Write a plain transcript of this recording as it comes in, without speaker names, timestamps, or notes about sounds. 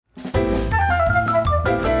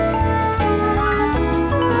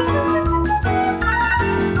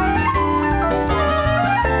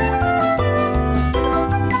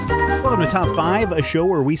Top 5, a show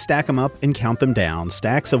where we stack them up and count them down.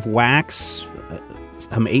 Stacks of wax,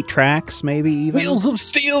 8 tracks, maybe even. Wheels of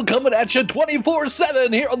Steel coming at you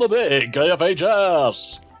 24/7 here on the big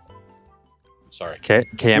KFHS. Sorry.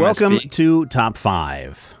 KMSP. Welcome to Top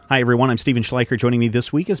 5. Hi, everyone. I'm Steven Schleicher. Joining me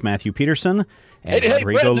this week is Matthew Peterson and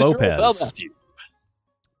Rodrigo Lopez.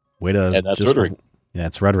 Way to and that's Rodrigo. Yeah,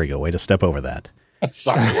 it's Rodrigo. Way to step over that.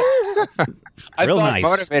 Sorry. Real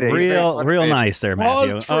nice. Real nice there,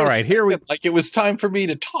 Matthew. All right, here we like it was time for me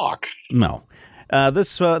to talk. No.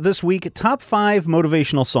 This week, top 5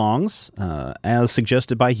 motivational songs, as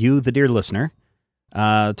suggested by you, the dear listener.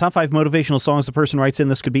 Top 5 motivational songs the person writes in.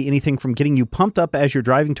 This could be anything from getting you pumped up as you're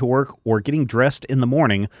driving to work or getting dressed in the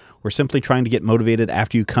morning or simply trying to get motivated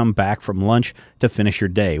after you come back from lunch to finish your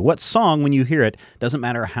day. What song, when you hear it, doesn't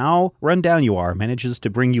matter how run down you are, manages to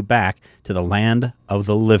bring you back to the land of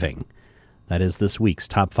the living? That is this week's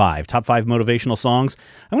Top 5. Top 5 motivational songs.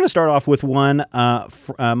 I'm going to start off with one.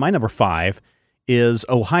 My number 5 is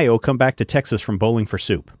Ohio, Come Back to Texas from Bowling for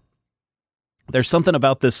Soup. There's something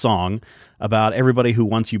about this song about everybody who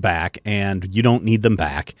wants you back and you don't need them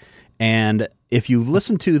back. And if you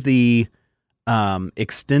listen to the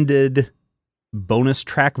extended bonus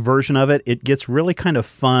track version of it, it gets really kind of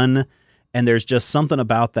fun. And there's just something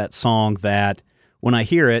about that song that when I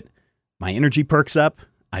hear it, my energy perks up.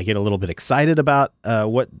 I get a little bit excited about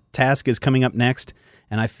what task is coming up next.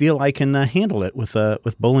 And I feel I can handle it with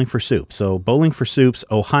Bowling for Soup. So Bowling for Soup's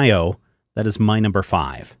Ohio, that is my number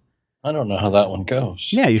 5. I don't know how that one goes.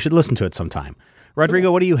 Yeah, you should listen to it sometime.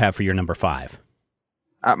 Rodrigo, what do you have for your number 5?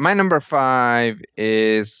 My number 5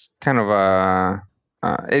 is kind of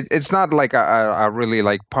it's not like a really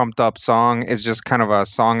like pumped up song. It's just kind of a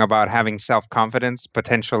song about having self-confidence,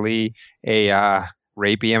 potentially a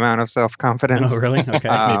rapey amount of self-confidence. Oh, really? Okay. Maybe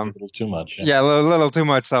a little too much. Yeah, a little too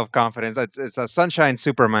much self-confidence. It's a Sunshine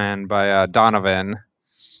Superman by Donovan.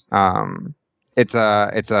 It's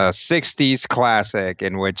a 60s classic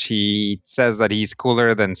in which he says that he's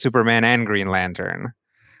cooler than Superman and Green Lantern.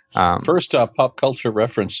 First pop culture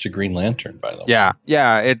reference to Green Lantern, by the way.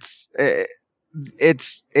 Yeah, it's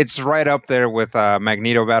right up there with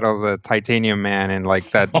Magneto battles the Titanium Man, and like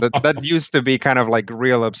that used to be kind of like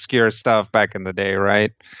real obscure stuff back in the day,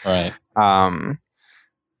 right? Right.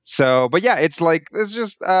 So, but yeah, it's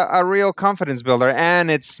just a real confidence builder,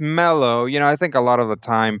 and it's mellow. You know, I think a lot of the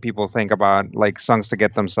time people think about like songs to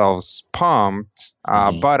get themselves pumped,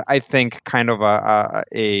 but I think kind of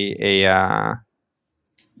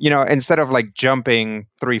instead of like jumping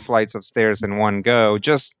 3 flights of stairs in one go,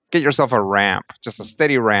 just get yourself a ramp, just a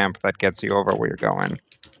steady ramp that gets you over where you're going.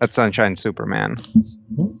 That's Sunshine Superman.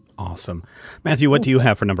 Awesome. Matthew, what do you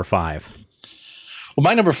have for number 5? Well,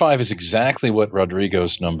 my number 5 is exactly what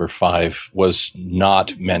Rodrigo's number 5 was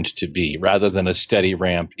not meant to be. Rather than a steady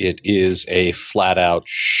ramp, it is a flat-out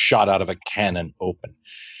shot out of a cannon open.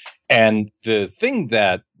 And the thing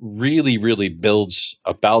that really, really builds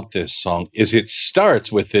about this song is it starts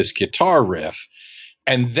with this guitar riff,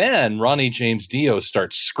 and then Ronnie James Dio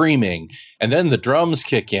starts screaming, and then the drums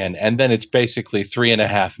kick in, and then it's basically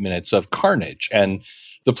 3.5 minutes of carnage. And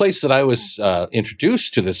the place that I was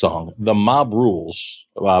introduced to the song, The Mob Rules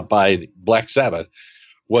by Black Sabbath,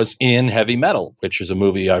 was in Heavy Metal, which is a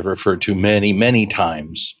movie I've referred to many, many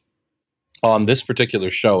times on this particular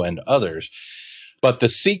show and others. But the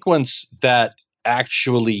sequence that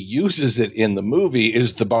actually uses it in the movie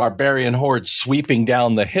is the barbarian horde sweeping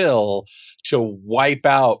down the hill to wipe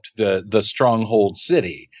out the stronghold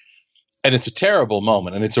city. And it's a terrible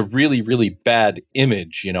moment, and it's a really, really bad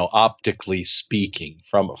image, you know, optically speaking,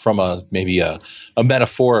 from a maybe a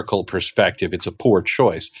metaphorical perspective. It's a poor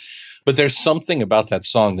choice. But there's something about that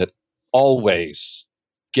song that always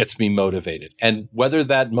gets me motivated. And whether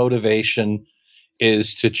that motivation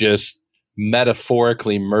is to just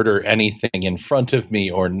metaphorically murder anything in front of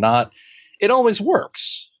me or not, it always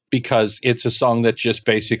works. Because it's a song that just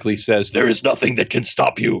basically says, there is nothing that can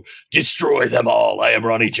stop you. Destroy them all. I am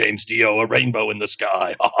Ronnie James Dio, a rainbow in the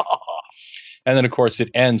sky. And then, of course, it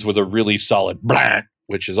ends with a really solid blank,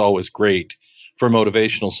 which is always great for a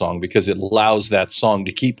motivational song because it allows that song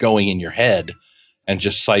to keep going in your head and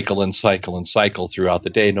just cycle and cycle and cycle throughout the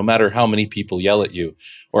day, no matter how many people yell at you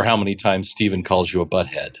or how many times Steven calls you a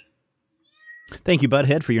butthead. Thank you,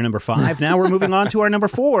 Butthead, for your number 5. Now we're moving on to our number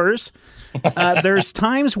 4s. There's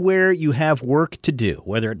times where you have work to do,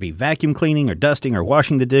 whether it be vacuum cleaning or dusting or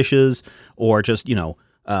washing the dishes or just,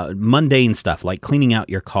 mundane stuff like cleaning out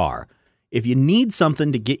your car. If you need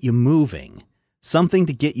something to get you moving, something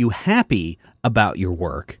to get you happy about your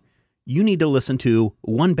work, you need to listen to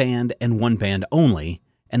one band and one band only,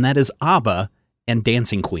 and that is ABBA and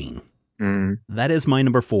Dancing Queen. That is my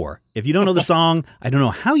number 4. If you don't know the song, I don't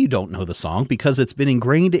know how you don't know the song, because it's been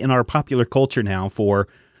ingrained in our popular culture now for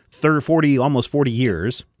 40, almost 40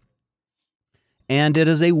 years. And it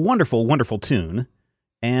is a wonderful, wonderful tune.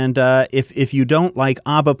 And if you don't like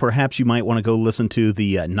ABBA, perhaps you might want to go listen to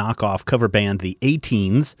the knockoff cover band, the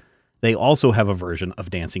A-Teens. They also have a version of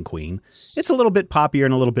Dancing Queen. It's a little bit poppier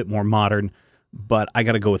and a little bit more modern, but I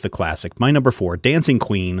got to go with the classic. My number 4, Dancing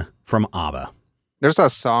Queen from ABBA. There's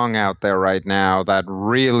a song out there right now that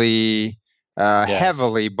really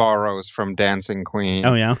heavily borrows from Dancing Queen.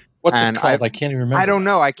 Oh, yeah? What's it called? I can't even remember. I don't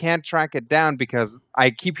know. I can't track it down because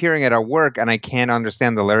I keep hearing it at work and I can't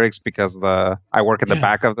understand the lyrics because I work at the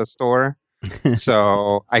back of the store.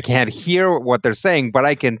 So I can't hear what they're saying, but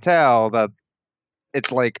I can tell that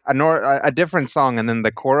it's like a different song, and then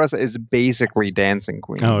the chorus is basically Dancing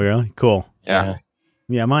Queen. Oh, really? Cool. Yeah.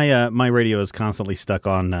 Yeah, my radio is constantly stuck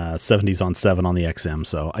on 70s on 7 on the XM,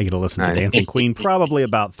 so I get to listen to Dancing Queen probably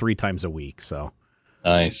about 3 times a week. So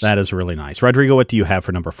nice. That is really nice. Rodrigo, what do you have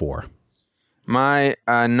for number 4? My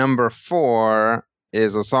number 4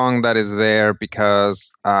 is a song that is there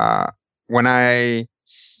because when I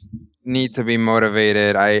need to be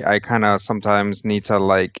motivated, I kind of sometimes need to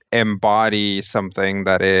like embody something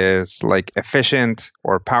that is like efficient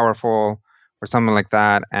or powerful or something like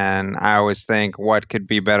that. And I always think, what could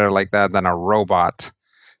be better like that than a robot?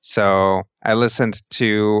 So I listened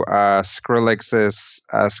to Skrillex's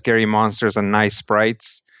Scary Monsters and Nice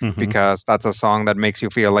Sprites, because that's a song that makes you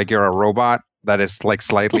feel like you're a robot that is like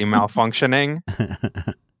slightly malfunctioning.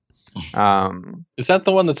 Is that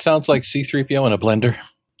the one that sounds like C-3PO in a blender?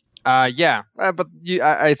 Yeah, but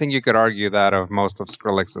I think you could argue that of most of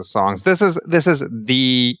Skrillex's songs. This is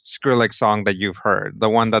the Skrillex song that you've heard, the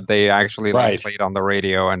one that they actually like, played on the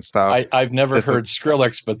radio and stuff. I've never heard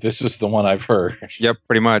Skrillex, but this is the one I've heard. Yep,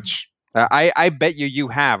 pretty much. I bet you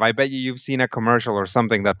have. I bet you've seen a commercial or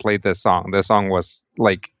something that played this song. This song was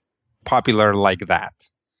like popular like that.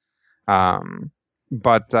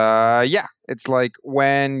 But yeah, it's like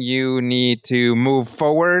when you need to move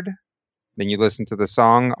forward, then you listen to the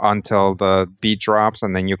song until the beat drops,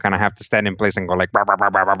 and then you kind of have to stand in place and go like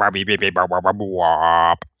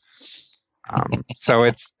so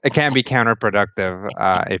it can be counterproductive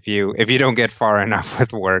if you don't get far enough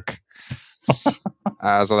with work.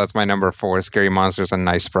 So that's my number 4, Scary Monsters and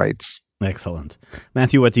Nice Sprites. Excellent.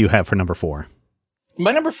 Matthew, what do you have for number 4?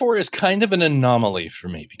 My number 4 is kind of an anomaly for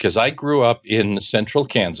me because I grew up in central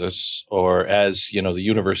Kansas, or as the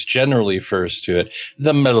universe generally refers to it,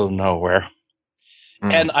 the middle of nowhere.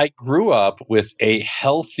 And I grew up with a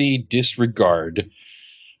healthy disregard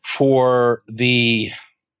for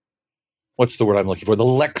what's the word I'm looking for? The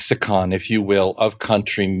lexicon, if you will, of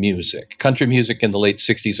country music. Country music in the late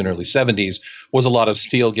 60s and early 70s was a lot of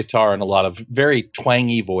steel guitar and a lot of very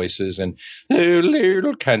twangy voices and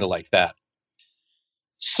kind of like that.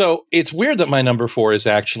 So it's weird that my number 4 is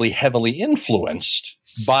actually heavily influenced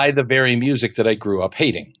by the very music that I grew up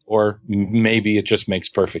hating. Or maybe it just makes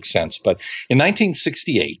perfect sense. But in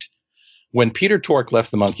 1968, when Peter Tork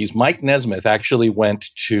left the Monkees, Mike Nesmith actually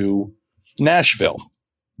went to Nashville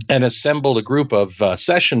and assembled a group of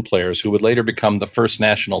session players who would later become the First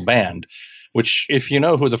National Band, which, if you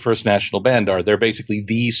know who the First National Band are, they're basically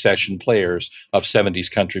the session players of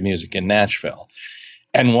 70s country music in Nashville.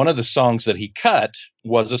 And one of the songs that he cut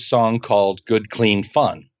was a song called Good Clean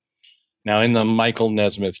Fun. Now, in the Michael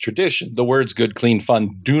Nesmith tradition, the words good, clean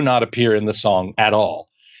fun do not appear in the song at all.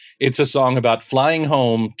 It's a song about flying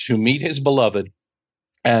home to meet his beloved,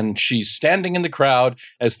 and she's standing in the crowd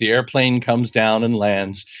as the airplane comes down and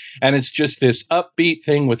lands. And it's just this upbeat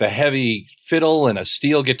thing with a heavy fiddle and a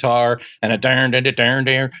steel guitar and a darn, darn, darn,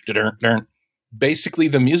 darn, darn, darn. Basically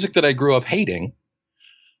the music that I grew up hating.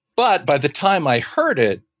 But by the time I heard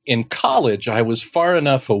it in college, I was far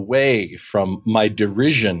enough away from my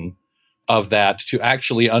derision of that to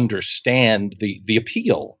actually understand the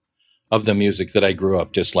appeal of the music that I grew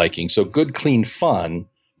up disliking. So Good Clean Fun,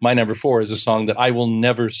 my number 4, is a song that I will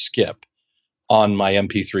never skip on my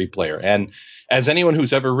MP3 player. And as anyone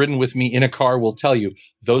who's ever ridden with me in a car will tell you,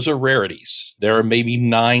 those are rarities. There are maybe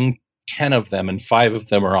 9, 10 of them, and 5 of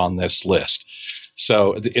them are on this list.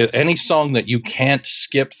 So any song that you can't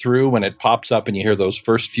skip through when it pops up and you hear those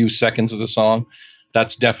first few seconds of the song,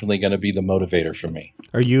 that's definitely going to be the motivator for me.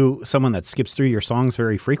 Are you someone that skips through your songs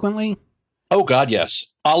very frequently? Oh, God, yes.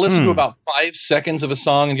 I'll listen to about 5 seconds of a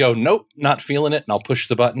song and go, nope, not feeling it. And I'll push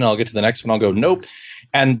the button. I'll get to the next one. I'll go, nope.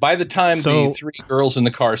 And by the time the 3 girls in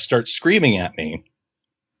the car start screaming at me,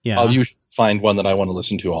 I'll usually find one that I want to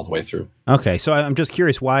listen to all the way through. Okay, so I'm just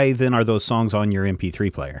curious, why then are those songs on your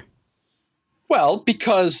MP3 player? Well,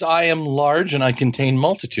 because I am large and I contain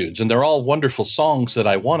multitudes, and they're all wonderful songs that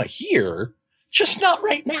I want to hear, just not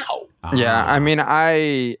right now. Yeah, I mean,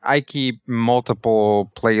 I keep multiple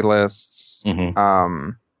playlists,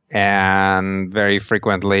 and very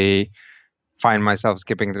frequently find myself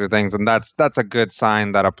skipping through things, and that's a good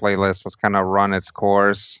sign that a playlist has kind of run its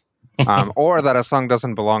course, or that a song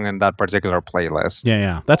doesn't belong in that particular playlist.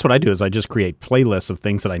 Yeah. That's what I do. Is I just create playlists of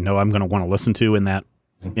things that I know I'm going to want to listen to in that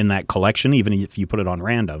collection, even if you put it on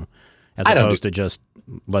random, as opposed to just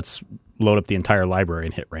let's load up the entire library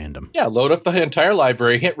and hit random. Yeah, load up the entire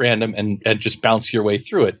library, hit random, and just bounce your way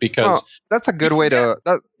through it, because that's a good way to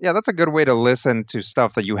that's a good way to listen to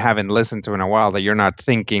stuff that you haven't listened to in a while that you're not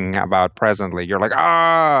thinking about presently. You're like,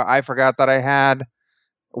 I forgot that I had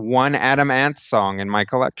one Adam Ant song in my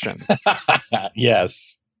collection.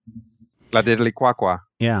 Yes. La Diddly Quaqua.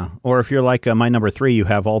 Yeah, or if you're like my number 3, you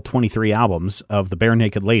have all 23 albums of the Bare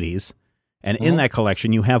Naked Ladies, and in that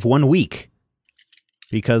collection you have 1 Week,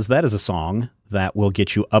 because that is a song that will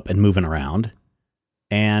get you up and moving around.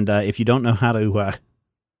 And if you don't know how to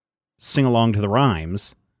sing along to the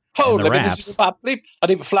rhymes and the raps,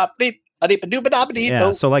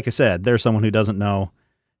 so like I said, there's someone who doesn't know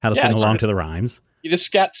how to sing along to the rhymes. You just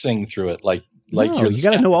scat sing through it like you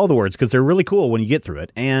got to know all the words, because they're really cool when you get through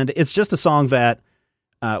it. And it's just a song that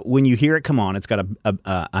when you hear it come on, it's got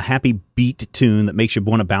a happy beat tune that makes you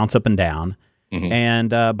want to bounce up and down.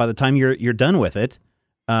 And by the time you're done with it,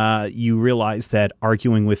 you realize that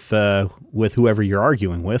arguing with whoever you're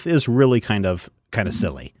arguing with is really kind of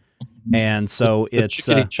silly. And so it's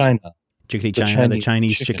Chickadee China. Chickadee China, the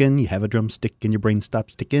Chinese chicken. You have a drumstick and your brain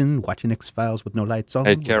stops ticking. Watching X-Files with no lights on.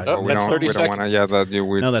 Hey, careful. We don't want to. Yeah,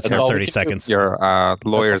 no, that's not 30 seconds. Your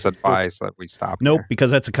lawyer's advice that we stop. Nope,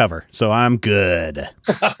 because that's a cover. So I'm good.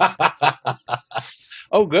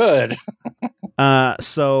 Oh, good.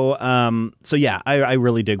 So yeah, I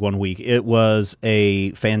really dig 1 Week. It was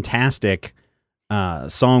a fantastic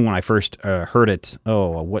song when I first heard it.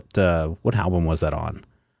 Oh, what album was that on?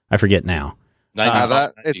 I forget now.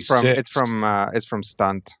 It's from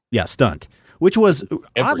Stunt. Yeah, Stunt, which was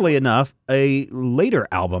oddly enough a later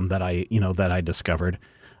album that I discovered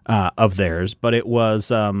of theirs, but it was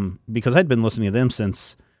because I'd been listening to them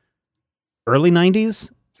since early 90s.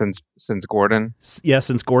 Since Gordon. Yeah,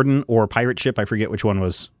 since Gordon or Pirate Ship, I forget which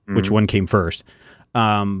one came first.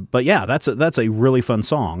 But yeah, that's a really fun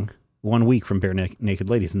song. 1 Week from Bare Naked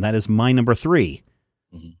Ladies, and that is my number 3.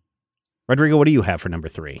 Rodrigo, what do you have for number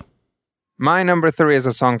 3? My number 3 is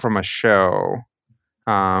a song from a show.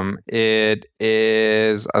 It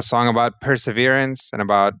is a song about perseverance and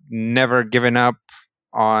about never giving up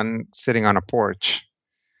on sitting on a porch.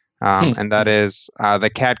 And that is The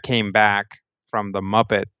Cat Came Back from the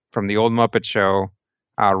old Muppet show.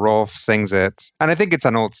 Rolf sings it. And I think it's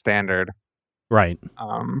an old standard. Right.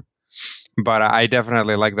 But I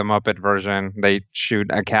definitely like the Muppet version. They shoot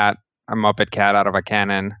a Muppet cat out of a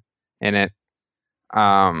cannon in it.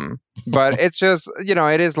 But it's just,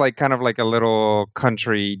 it is like kind of like a little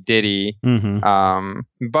country ditty.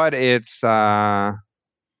 But it's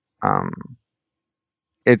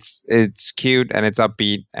cute and it's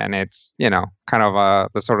upbeat and it's, kind of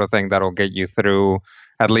the sort of thing that'll get you through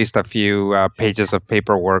at least a few pages of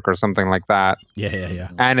paperwork or something like that. Yeah.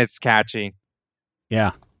 And it's catchy.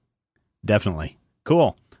 Yeah, definitely.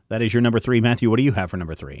 Cool. That is your number 3. Matthew, what do you have for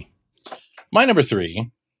number 3? My number 3,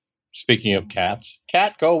 speaking of cats,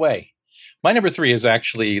 cat, go away. My number 3 is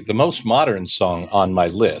actually the most modern song on my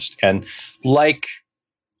list. And like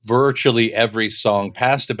virtually every song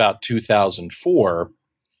past about 2004,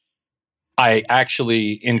 I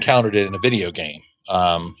actually encountered it in a video game.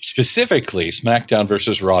 Specifically SmackDown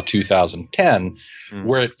vs. Raw 2010,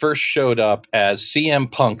 where it first showed up as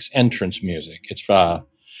CM Punk's entrance music. It's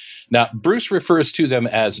now Bruce refers to them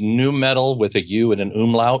as nu metal with a U and an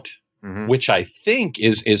umlaut, which I think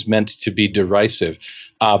is meant to be derisive.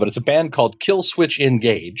 But it's a band called Kill Switch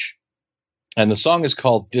Engage, and the song is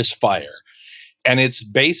called This Fire. And it's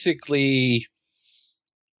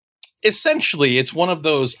essentially, it's one of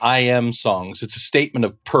those I am songs. It's a statement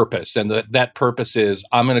of purpose, and that purpose is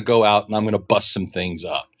I'm going to go out and I'm going to bust some things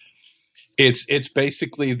up. It's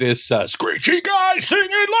basically this screechy guy singing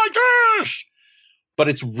like this, but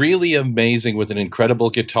it's really amazing with an incredible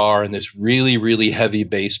guitar and this really, really heavy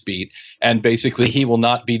bass beat. And basically, he will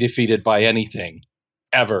not be defeated by anything,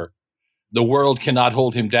 ever. The world cannot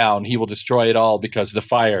hold him down. He will destroy it all because the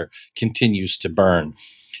fire continues to burn.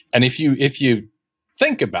 And if you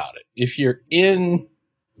think about it, if you're in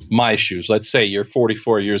my shoes, let's say you're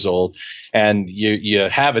 44 years old and you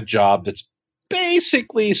have a job that's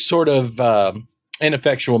basically sort of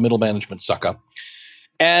ineffectual middle management suck up,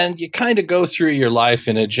 And you kind of go through your life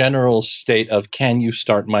in a general state of, can you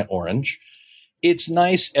start my orange? It's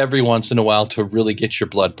nice every once in a while to really get your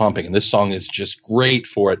blood pumping. And this song is just great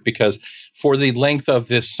for it, because for the length of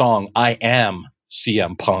this song, I am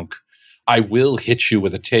CM Punk. I will hit you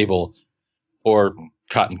with a table or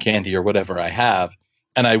cotton candy or whatever I have,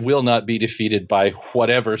 and I will not be defeated by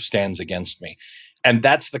whatever stands against me. And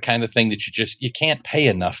that's the kind of thing that you can't pay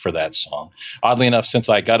enough for that song. Oddly enough, since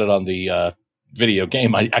I got it on the video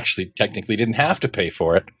game, I actually technically didn't have to pay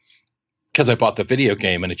for it, because I bought the video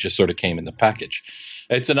game and it just sort of came in the package.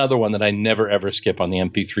 It's another one that I never, ever skip on the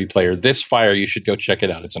MP3 player. This Fire, you should go check it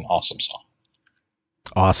out. It's an awesome song.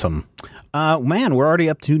 Awesome. Man, we're already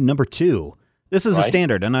up to number 2. This is a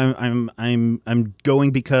standard, and I'm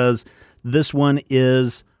going because this one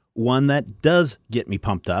is one that does get me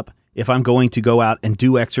pumped up. If I'm going to go out and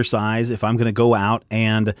do exercise, if I'm going to go out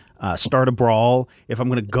and start a brawl, if I'm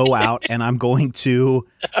going to go out and I'm going to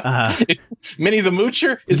Minnie the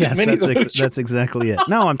Moocher? Yes, that's exactly it.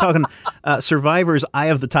 No, I'm talking Survivor's Eye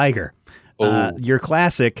of the Tiger. Your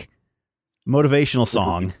classic motivational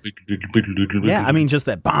song. Yeah, I mean, just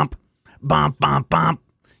that bump, bump, bump, bump.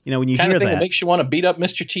 You know, when you kind hear of thing that, it makes you want to beat up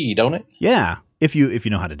Mr. T, don't it? Yeah, if you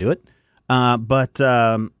know how to do it.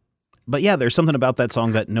 But yeah, there's something about that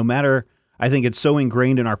song that no matter, I think it's so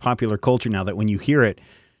ingrained in our popular culture now that when you hear it,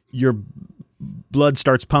 your blood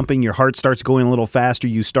starts pumping, your heart starts going a little faster.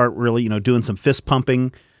 You start really, doing some fist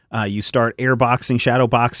pumping. You start air boxing, shadow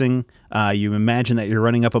boxing. You imagine that you're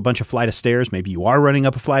running up a bunch of flight of stairs. Maybe you are running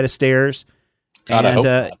up a flight of stairs. God, I hope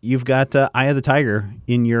not. You've got Eye of the Tiger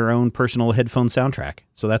in your own personal headphone soundtrack.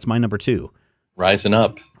 So that's my number 2. Rising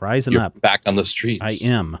up. You're back on the streets. I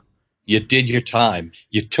am. You did your time.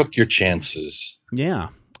 You took your chances. Yeah.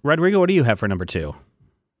 Rodrigo, what do you have for number 2?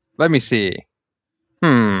 Let me see.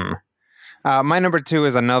 My number 2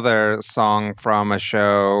 is another song from a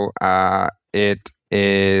show. It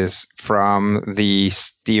is from the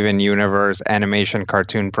Steven Universe animation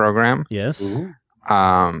cartoon program. Yes. Ooh.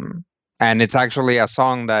 And it's actually a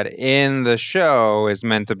song that in the show is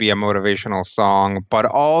meant to be a motivational song, but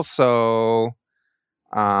also,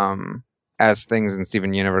 as things in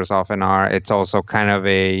Steven Universe often are, it's also kind of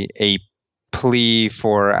a plea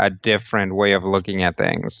for a different way of looking at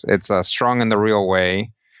things. It's a Strong in the Real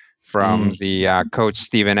Way from the Coach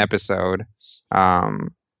Steven episode.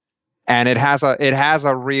 And it has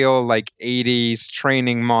a real like 80s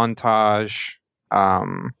training montage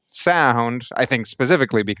sound, I think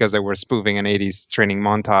specifically because they were spoofing an 80s training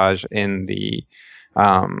montage in the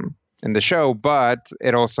show, but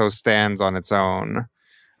it also stands on its own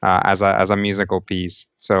as a musical piece.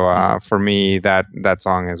 So for me, that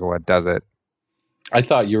song is what does it. I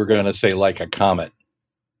thought you were going to say Like a Comet.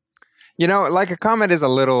 Like a Comet is a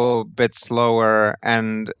little bit slower,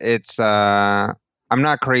 and it's I'm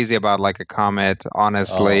not crazy about Like a Comet,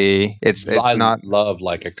 honestly. It's not love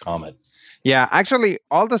Like a Comet. Yeah, actually,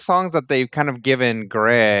 all the songs that they've kind of given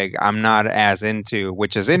Greg, I'm not as into,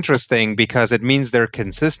 which is interesting because it means they're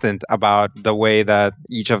consistent about the way that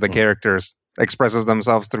each of the characters expresses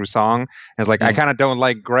themselves through song. And it's like, I kind of don't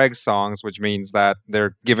like Greg's songs, which means that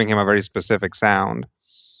they're giving him a very specific sound.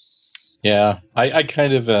 Yeah, I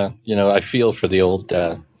kind of, I feel for the old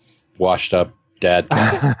washed up dad.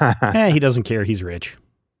 He doesn't care. He's rich.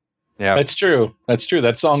 Yeah, that's true. That's true.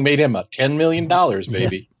 That song made him $10 million,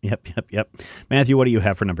 baby. Yep. Matthew, what do you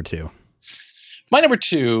have for number 2? My number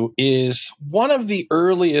 2 is one of the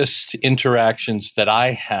earliest interactions that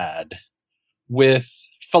I had with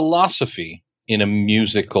philosophy in a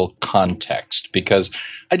musical context, because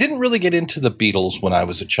I didn't really get into the Beatles when I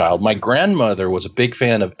was a child. My grandmother was a big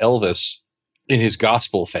fan of Elvis in his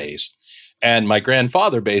gospel phase, and my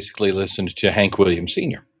grandfather basically listened to Hank Williams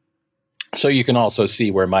Sr. So you can also see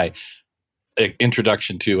where my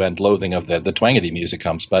introduction to and loathing of the twangity music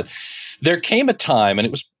comes. But there came a time, and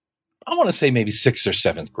it was, I want to say maybe 6th or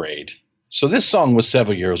 7th grade. So this song was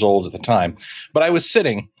several years old at the time. But I was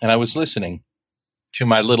sitting and I was listening to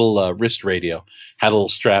my little wrist radio. Had a little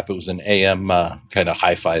strap. It was an AM kind of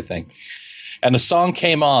hi-fi thing. And the song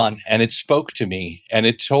came on, and it spoke to me, and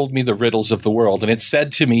it told me the riddles of the world. And it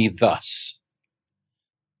said to me thus: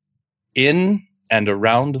 in and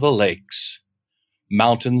around the lakes,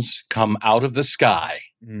 mountains come out of the sky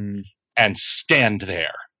and stand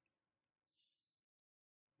there.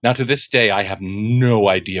 Now, to this day, I have no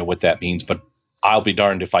idea what that means, but I'll be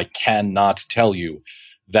darned if I cannot tell you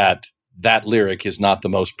that that lyric is not the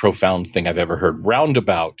most profound thing I've ever heard.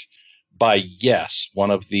 Roundabout by Yes,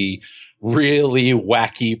 one of the really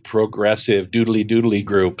wacky, progressive doodly-doodly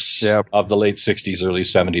groups of the late 60s, early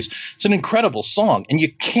 70s. It's an incredible song, and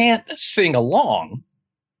you can't sing along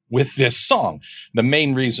with this song. The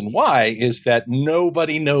main reason why is that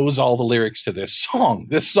nobody knows all the lyrics to this song.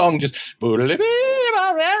 This song just and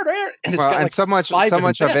it's Well, got and like so much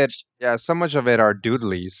of it, bits. so much of it are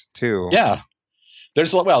doodlies too. Yeah.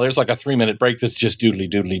 There's like a 3-minute break that's just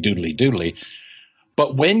doodly, doodly, doodly, doodly.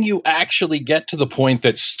 But when you actually get to the point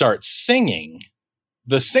that starts singing,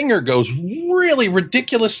 the singer goes really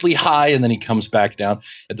ridiculously high and then he comes back down.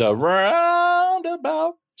 The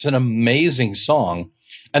roundabout. It's an amazing song.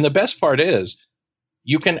 And the best part is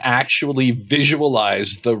you can actually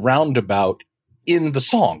visualize the roundabout in the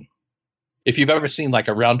song. If you've ever seen like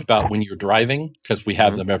a roundabout when you're driving, because we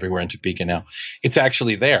have them everywhere in Topeka now, it's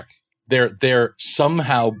actually there. They're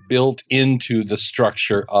somehow built into the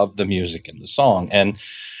structure of the music in the song. And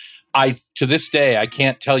to this day, I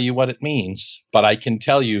can't tell you what it means, but I can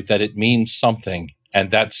tell you that it means something, and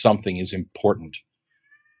that something is important.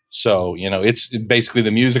 So, it's basically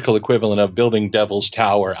the musical equivalent of building Devil's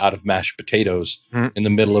Tower out of mashed potatoes in the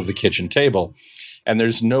middle of the kitchen table. And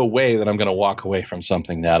there's no way that I'm going to walk away from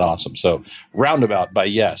something that awesome. So, Roundabout by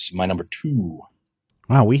Yes, my number 2.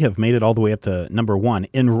 Wow, we have made it all the way up to number 1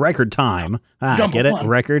 in record time. Get it? 1.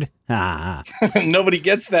 Record? Nobody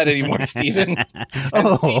gets that anymore, Stephen.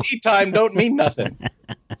 And CD time don't mean nothing.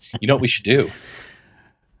 You know what we should do?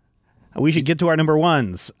 We should get to our number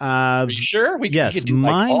 1s. Are you sure? We yes, do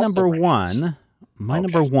my like number one. My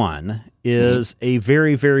number 1 is a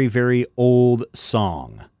very, very, very old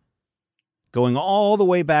song, going all the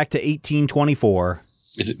way back to 1824.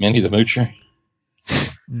 Is it Minnie the Moocher?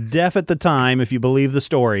 Deaf at the time, if you believe the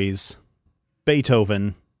stories.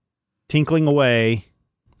 Beethoven, tinkling away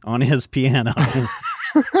on his piano.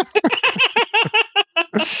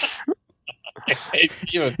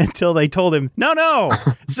 Until they told him, no,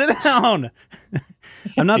 sit down.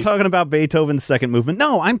 I'm not talking about Beethoven's second movement.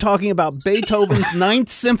 No, I'm talking about Beethoven's Ninth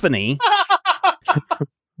Symphony.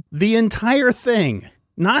 The entire thing.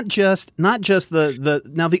 Not just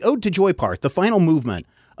the Ode to Joy part, the final movement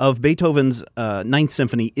of Beethoven's Ninth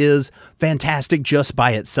Symphony is fantastic just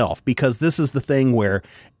by itself, because this is the thing where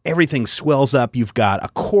everything swells up. You've got a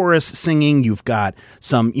chorus singing, you've got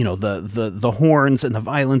some, the horns and the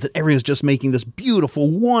violins, and everyone's just making this beautiful,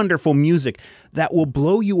 wonderful music that will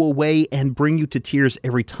blow you away and bring you to tears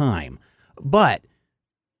every time.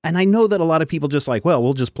 And I know that a lot of people just like, well,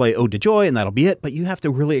 we'll just play Ode to Joy and that'll be it. But you have to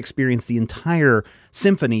really experience the entire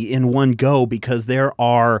symphony in one go, because there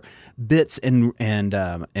are bits and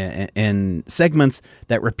segments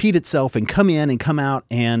that repeat itself and come in and come out,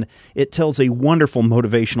 and it tells a wonderful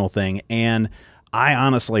motivational thing. And I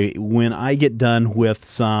honestly, when I get done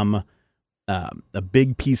with a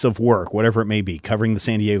big piece of work, whatever it may be, covering the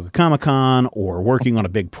San Diego Comic-Con or working on a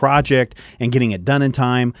big project and getting it done in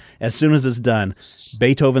time, as soon as it's done,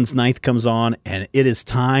 Beethoven's Ninth comes on, and it is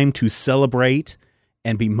time to celebrate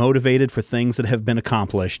and be motivated for things that have been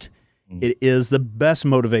accomplished. It is the best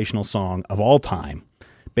motivational song of all time.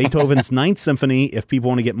 Beethoven's Ninth Symphony, if people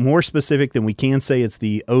want to get more specific, then we can say it's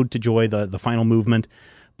the Ode to Joy, the final movement.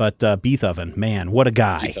 But Beethoven, man, what a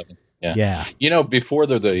guy. Beethoven. Yeah. Before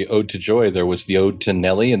the Ode to Joy, there was the Ode to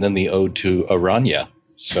Nelly and then the Ode to Aranya.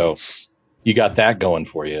 So you got that going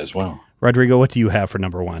for you as well. Rodrigo, what do you have for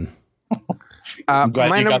number 1? I'm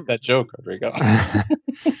glad you got that joke, Rodrigo.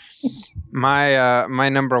 My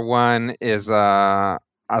number 1 is a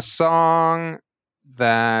song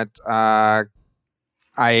that I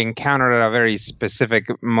encountered at a very specific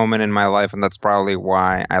moment in my life, and that's probably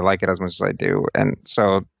why I like it as much as I do. And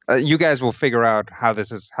so you guys will figure out how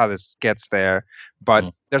this gets there.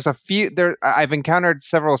 But there's a few there. I've encountered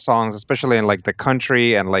several songs, especially in like the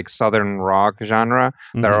country and like southern rock genre,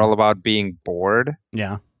 that are all about being bored.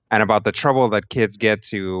 Yeah, and about the trouble that kids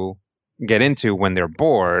get into when they're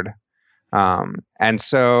bored. And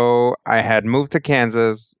so I had moved to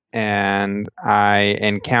Kansas, and I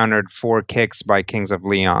encountered 4 Kicks by Kings of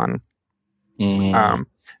Leon.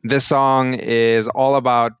 This song is all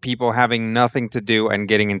about people having nothing to do and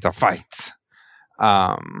getting into fights.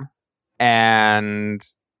 And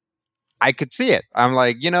I could see it. I'm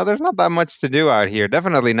like, there's not that much to do out here.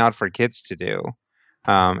 Definitely not for kids to do,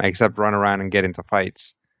 except run around and get into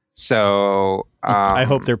fights. So I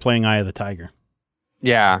hope they're playing Eye of the Tiger.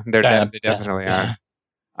 Yeah, they definitely are.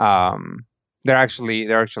 They're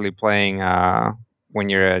actually playing When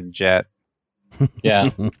You're a Jet. Yeah.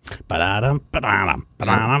 But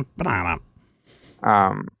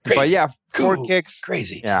yeah, Four Kicks.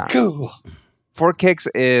 Crazy. Yeah. Cool. 4 Kicks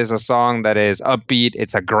is a song that is upbeat.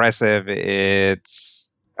 It's aggressive. It's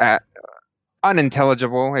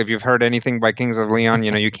unintelligible. If you've heard anything by Kings of Leon,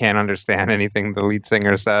 you can't understand anything the lead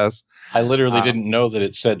singer says. I literally didn't know that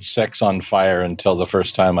it said Sex on Fire until the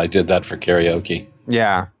first time I did that for karaoke.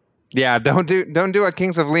 Yeah. Yeah, don't do a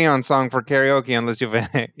Kings of Leon song for karaoke unless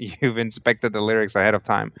you've inspected the lyrics ahead of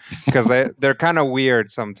time, because they're kind of weird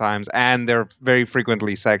sometimes, and they're very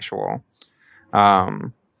frequently sexual.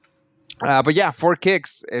 But yeah, 4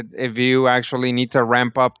 Kicks. If you actually need to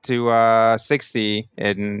ramp up to 60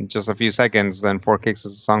 in just a few seconds, then 4 Kicks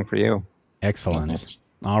is a song for you. Excellent. Nice.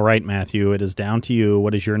 All right, Matthew, it is down to you.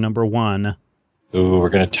 What is your number one? Ooh, we're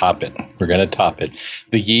going to top it. We're going to top it.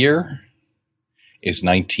 The year is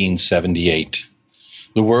 1978.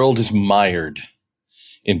 The world is mired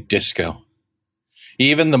in disco.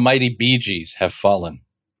 Even the mighty Bee Gees have fallen.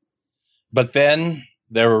 But then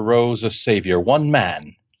there arose a savior, one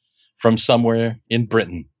man from somewhere in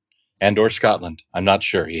Britain and or Scotland. I'm not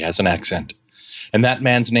sure. He has an accent. And that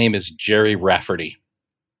man's name is Jerry Rafferty.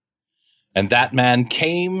 And that man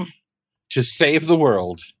came to save the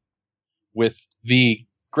world with the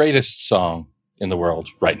greatest song in the world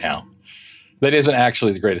right now. That isn't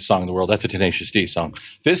actually the greatest song in the world. That's a Tenacious D song.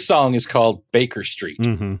 This song is called Baker Street.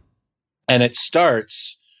 Mm-hmm. And it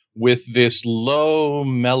starts with this low,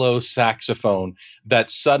 mellow saxophone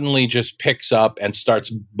that suddenly just picks up and starts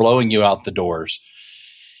blowing you out the doors.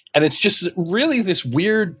 And it's just really this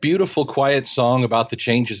weird, beautiful, quiet song about the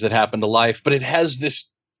changes that happen to life, but it has this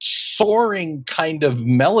soaring kind of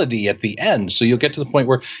melody at the end. So you'll get to the point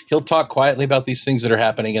where he'll talk quietly about these things that are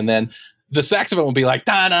happening, and then the saxophone will be like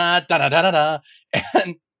da da da da da da,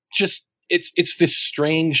 and just it's this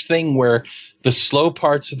strange thing where the slow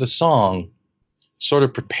parts of the song sort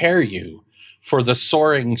of prepare you for the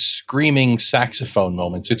soaring, screaming saxophone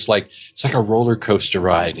moments. It's like a roller coaster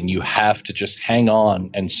ride, and you have to just hang on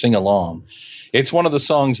and sing along. It's one of the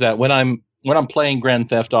songs that when I'm playing Grand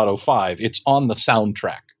Theft Auto 5, it's on the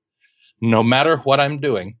soundtrack. No matter what I'm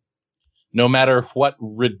doing, no matter what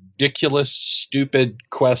ridiculous, stupid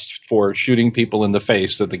quest for shooting people in the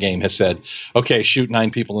face that the game has said, okay, shoot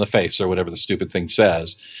 9 people in the face, or whatever the stupid thing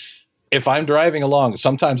says. If I'm driving along,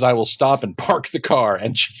 sometimes I will stop and park the car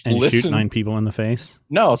and just listen. Shoot 9 people in the face?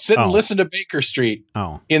 No, sit and listen to Baker Street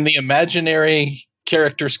in the imaginary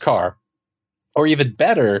character's car. Or even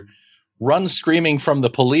better, run screaming from the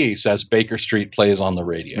police as Baker Street plays on the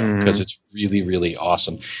radio, because it's really, really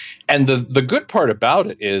awesome. And the good part about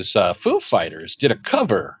it is Foo Fighters did a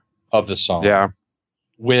cover of the song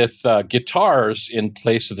with guitars in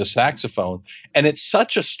place of the saxophone. And it's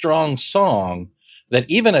such a strong song that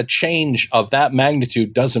even a change of that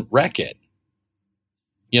magnitude doesn't wreck it.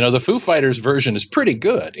 You know, the Foo Fighters version is pretty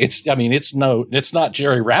good. It's not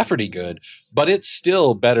Jerry Rafferty good, but it's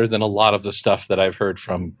still better than a lot of the stuff that I've heard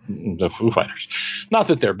from the Foo Fighters. Not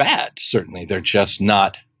that they're bad, certainly. They're just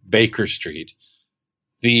not Baker Street,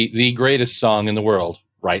 the greatest song in the world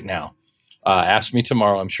right now. Ask me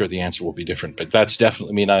tomorrow. I'm sure the answer will be different, but that's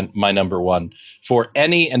definitely my number one for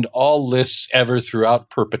any and all lists ever throughout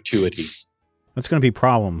perpetuity. That's going to be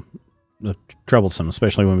troublesome,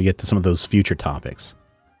 especially when we get to some of those future topics.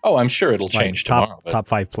 Oh, I'm sure it'll change tomorrow. Top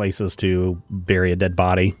 5 places to bury a dead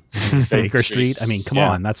body. Baker Street. I mean, come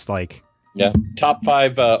on. That's like... Yeah. Top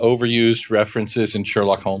 5 overused references in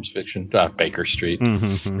Sherlock Holmes fiction. Baker Street.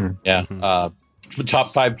 Yeah.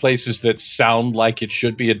 Top 5 places that sound like it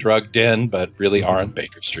should be a drug den, but really aren't.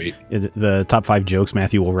 Baker Street. The top 5 jokes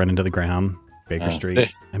Matthew will run into the ground. Baker Street.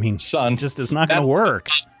 I mean, son, just it's not going to work.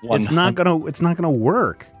 It's not going to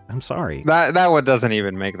work. I'm sorry. That one doesn't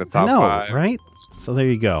even make the top 5. Right? So there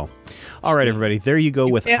you go. All right, everybody. There you go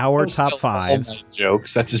with our top 5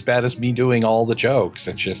 jokes. That's as bad as me doing all the jokes.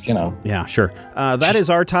 It's just, Yeah, sure. That is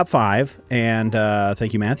our top 5. And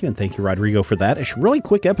thank you, Matthew, and thank you, Rodrigo, for that. It's a really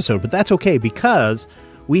quick episode, but that's okay because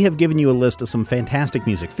we have given you a list of some fantastic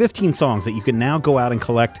music. 15 songs that you can now go out and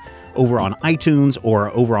collect over on iTunes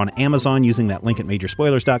or over on Amazon using that link at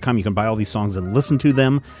majorspoilers.com. You can buy all these songs and listen to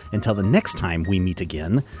them until the next time we meet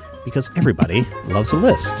again, because everybody loves a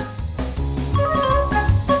list.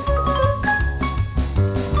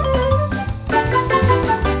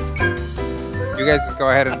 You guys just go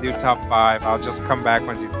ahead and do top 5. I'll just come back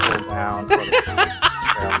once you pull down.